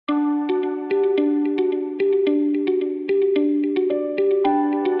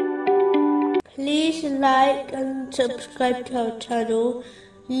like and subscribe to our channel.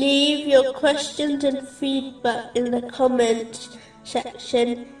 Leave your questions and feedback in the comments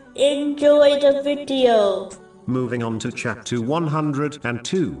section. Enjoy the video. Moving on to chapter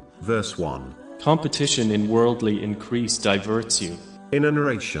 102, verse 1. Competition in worldly increase diverts you. In a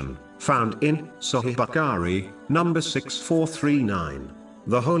narration found in Sahih Bukhari, number 6439,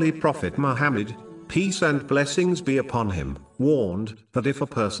 the Holy Prophet Muhammad, peace and blessings be upon him, warned that if a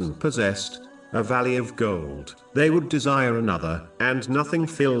person possessed a valley of gold, they would desire another, and nothing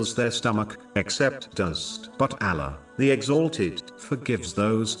fills their stomach except dust. But Allah, the Exalted, forgives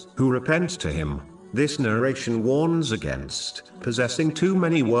those who repent to him. This narration warns against possessing too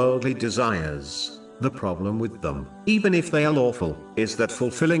many worldly desires. The problem with them, even if they are lawful, is that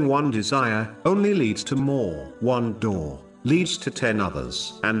fulfilling one desire only leads to more. One door leads to 10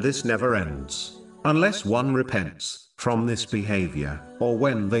 others, and this never ends. Unless one repents from this behavior, or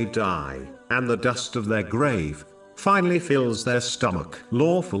when they die, and the dust of their grave finally fills their stomach.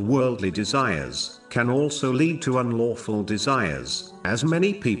 Lawful worldly desires can also lead to unlawful desires, as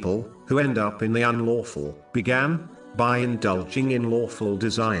many people who end up in the unlawful began by indulging in lawful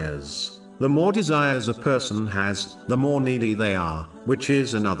desires. The more desires a person has, the more needy they are, which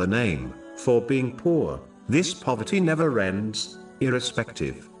is another name for being poor. This poverty never ends,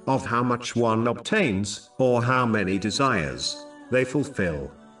 irrespective of how much one obtains, or how many desires they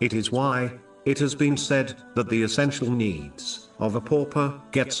fulfill. It is why it has been said that the essential needs of a pauper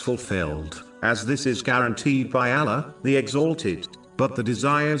gets fulfilled, as this is guaranteed by Allah, the Exalted, but the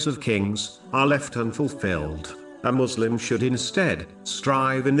desires of kings are left unfulfilled. A Muslim should instead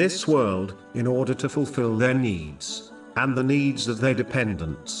strive in this world in order to fulfill their needs and the needs of their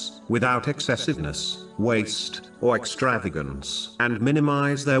dependents without excessiveness, waste, or extravagance, and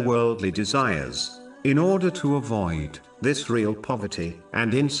minimize their worldly desires in order to avoid this real poverty,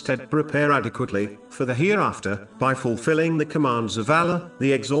 and instead prepare adequately for the hereafter by fulfilling the commands of Allah,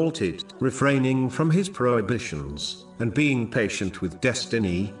 the Exalted, refraining from his prohibitions, and being patient with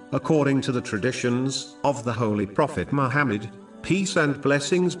destiny, according to the traditions of the Holy Prophet Muhammad, peace and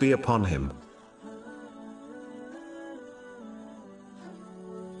blessings be upon him.